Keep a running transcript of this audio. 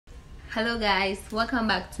Hello guys, welcome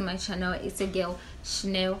back to my channel. It's a girl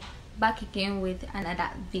Chanel, back again with another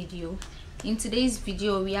video. In today's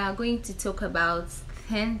video we are going to talk about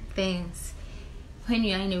 10 things when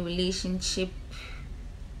you are in a relationship,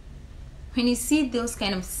 when you see those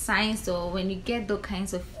kind of signs or when you get those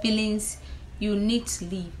kinds of feelings, you need to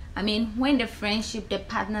leave. I mean, when the friendship, the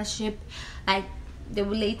partnership, like the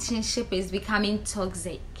relationship is becoming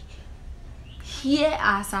toxic, here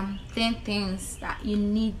are some 10 things that you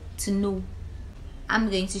need to know. I'm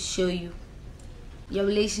going to show you, your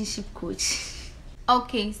relationship coach.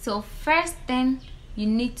 Okay, so first thing you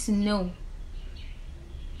need to know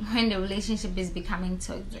when the relationship is becoming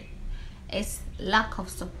toxic is lack of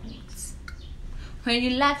support. When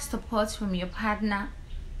you lack support from your partner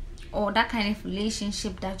or that kind of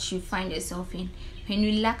relationship that you find yourself in, when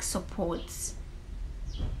you lack support,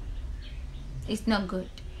 it's not good.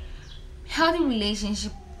 Healthy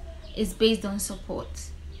relationship is based on support.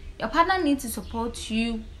 Your partner needs to support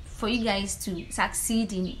you for you guys to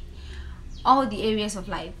succeed in all the areas of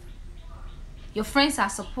life. Your friends are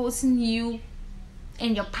supporting you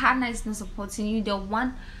and your partner is not supporting you. The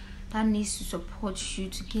one that needs to support you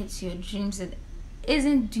to get to your dreams and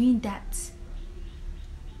isn't doing that,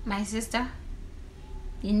 my sister,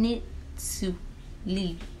 you need to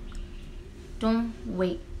leave. Don't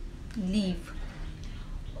wait, leave.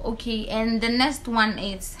 Okay, and the next one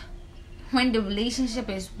is when the relationship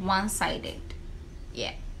is one-sided.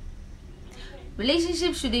 Yeah,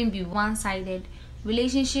 relationship shouldn't be one-sided.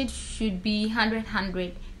 Relationship should be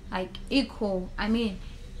 100-100, like equal. I mean,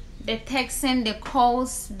 the texting, the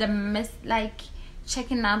calls, the like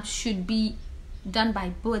checking up should be done by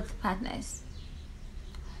both partners.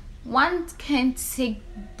 One can't take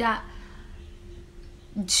that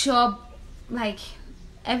job like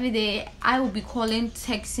every day. I will be calling,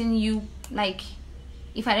 texting you. Like,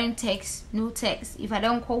 if I don't text, no text. If I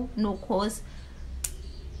don't call, no calls.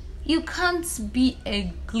 You can't be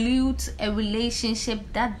glued to a relationship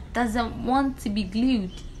that doesn't want to be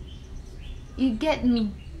glued. You get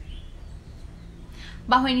me?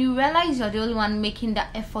 But when you realize you're the only one making that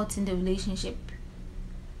effort in the relationship,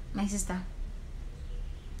 my sister,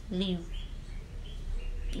 leave.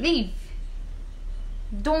 Leave.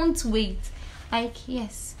 Don't wait. Like,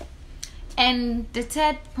 yes. And the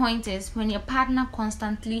third point is when your partner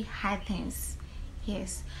constantly hide things.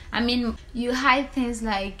 Yes, I mean, you hide things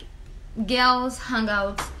like girls hang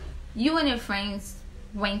out, you and your friends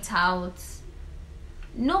went out,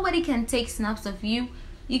 nobody can take snaps of you,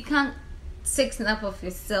 you can't take snap of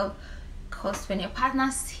yourself, because when your partner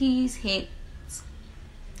sees it,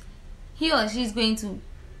 he or she is going to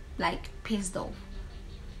like pissed off.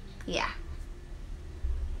 Yeah,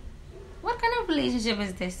 what kind of relationship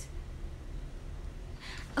is this?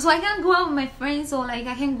 So I can't go out with my friends, or like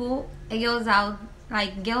I can go a girls out,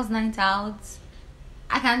 like girls night out.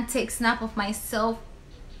 I can't take snap of myself.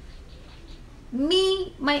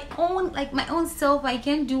 Me, my own self, I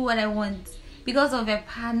can't do what I want because of a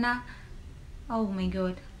partner. Oh my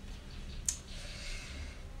god.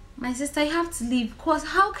 My sister, you have to leave, because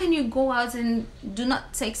how can you go out and do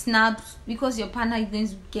not take snaps because your partner is going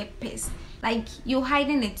to get pissed? Like, you're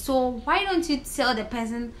hiding it. So why don't you tell the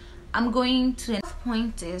person, I'm going to. The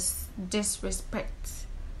point is disrespect.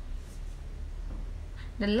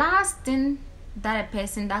 The last thing that a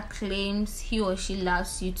person that claims he or she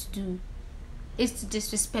loves you to do is to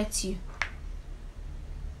disrespect you.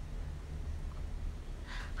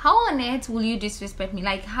 How on earth will you disrespect me?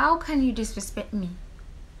 Like, how can you disrespect me?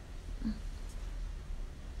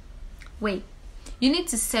 Wait, you need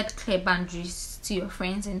to set clear boundaries to your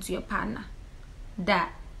friends and to your partner.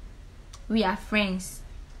 That we are friends,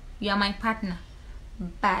 you are my partner,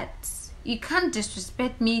 but you can't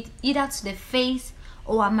disrespect me either to the face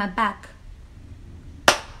or at my back.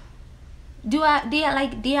 They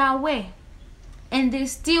are aware and they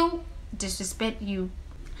still disrespect you.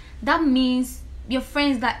 That means your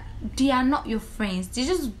friends, that they are not your friends, they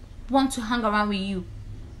just want to hang around with you.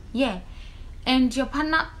 Yeah, and your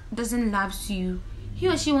partner doesn't love you, he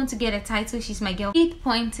or she wants to get a title, she's my girl. 8th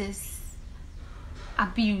point is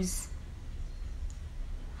abuse.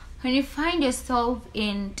 When you find yourself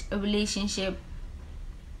in a relationship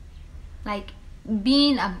like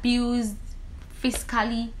being abused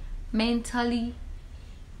physically, mentally,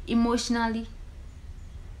 emotionally,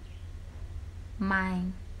 my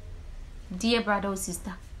dear brother or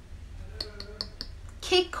sister,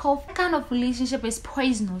 kick off. That kind of relationship is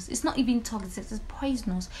poisonous. It's not even toxic, it's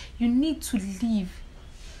poisonous. You need to leave.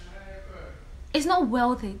 It's not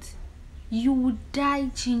worth it. You will die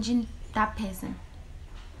changing that person.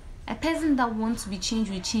 A person that wants to be changed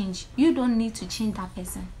will change. You don't need to change that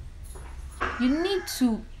person. You need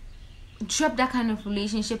to drop that kind of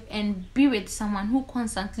relationship and be with someone who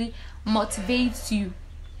constantly motivates you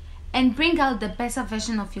and bring out the better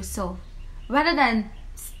version of yourself, rather than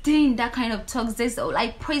stay in that kind of toxic or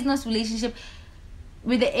like poisonous relationship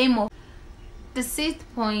with the aim of. The sixth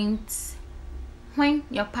point, when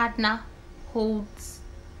your partner holds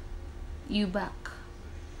you back.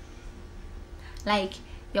 Like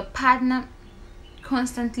your partner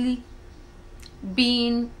constantly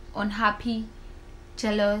being unhappy,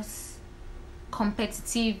 jealous,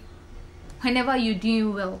 competitive whenever you're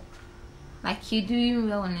doing well, like you're doing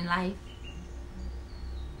well in life.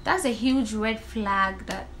 That's a huge red flag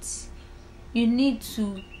that you need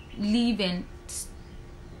to leave, and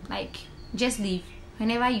like just leave.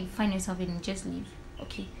 Whenever you find yourself in, just leave.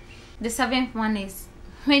 Okay. The seventh one is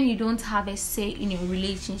when you don't have a say in your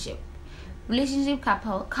relationship. Relationship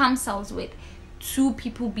couple comes out with two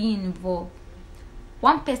people being involved.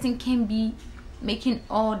 One person can be making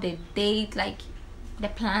all the date, like the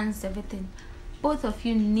plans, everything. Both of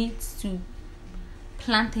you need to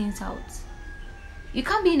plan things out. You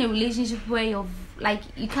can't be in a relationship where you're like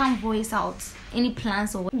you can't voice out any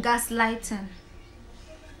plans or gaslighting.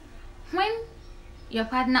 When your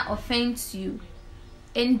partner offends you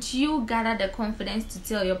and you gather the confidence to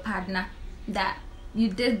tell your partner that you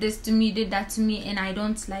did this to me, did that to me, and I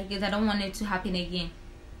don't like it, I don't want it to happen again,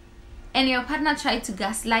 and your partner tried to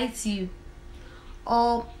gaslight you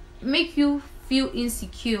or make you feel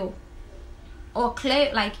insecure or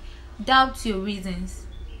clear like doubt your reasons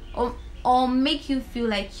or make you feel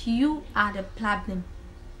like you are the problem.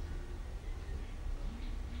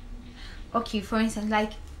 Okay, for instance,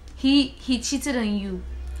 like he cheated on you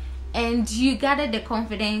and you gathered the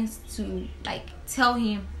confidence to like tell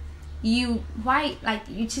him why like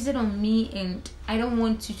you cheated on me and I don't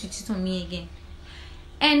want you to cheat on me again,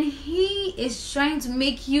 and he is trying to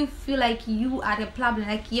make you feel like you are the problem,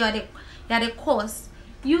 like you are the cause.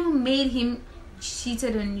 You made him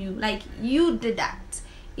cheated on you, like you did that.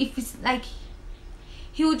 If it's like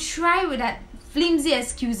he would try with that flimsy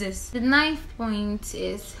excuses. The ninth point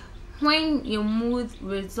is when your mood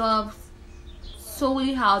resolves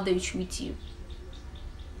solely how they treat you.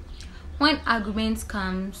 When arguments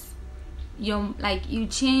comes, you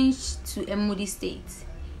change to a moody state.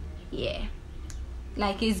 Yeah,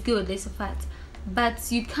 like it's good, it's a fact,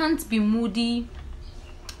 but you can't be moody,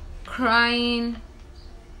 crying,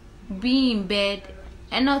 being in bed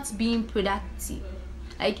and not being productive.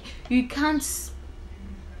 Like you can't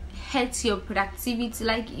hurt your productivity.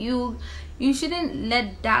 Like you shouldn't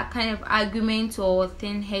let that kind of argument or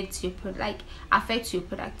thing hurt your affect your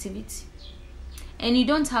productivity. And you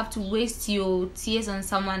don't have to waste your tears on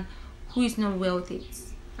someone who is not worth it.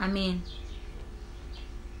 I mean,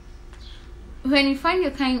 when you find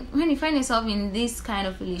yourself in this kind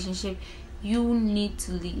of relationship, you need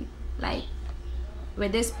to leave. Like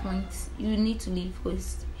with this point, you need to leave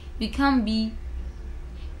because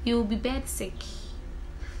you'll be bed sick.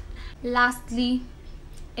 Lastly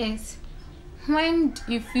is when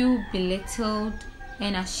you feel belittled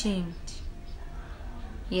and ashamed.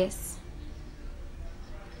 Yes,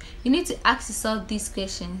 you need to ask yourself these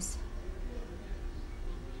questions.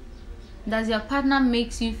 Does your partner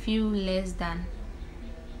makes you feel less than?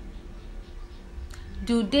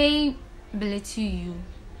 Do they belittle you?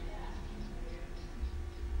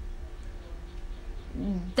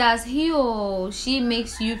 Does he or she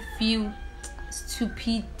makes you feel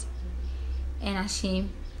stupid and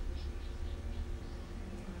ashamed?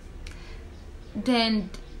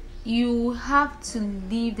 Then you have to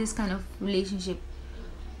leave this kind of relationship,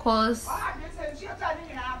 because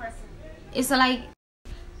it's like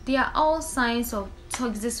they are all signs of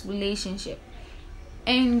toxic relationship,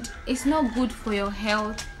 and it's not good for your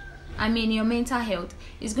health. I mean, your mental health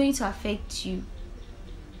is going to affect you.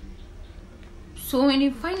 So when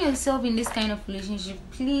you find yourself in this kind of relationship,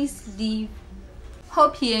 please leave.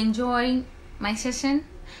 Hope you enjoy my session.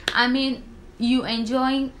 I mean, you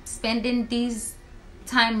enjoy spending this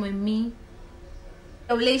time with me,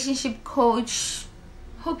 a relationship coach.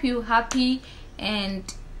 Hope you're happy, and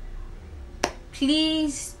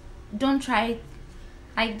please don't try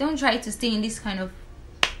to stay in this kind of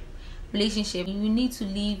relationship. You need to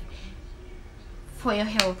leave for your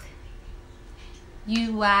health.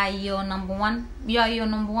 You are your number one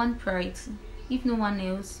priority. If no one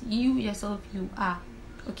else, you yourself, you are.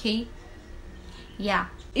 Okay? Yeah.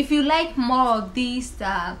 If you like more of these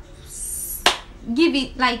stuff, give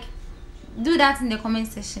it do that in the comment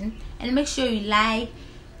section, and make sure you like,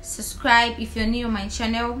 subscribe if you're new on my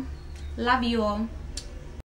channel. Love you all.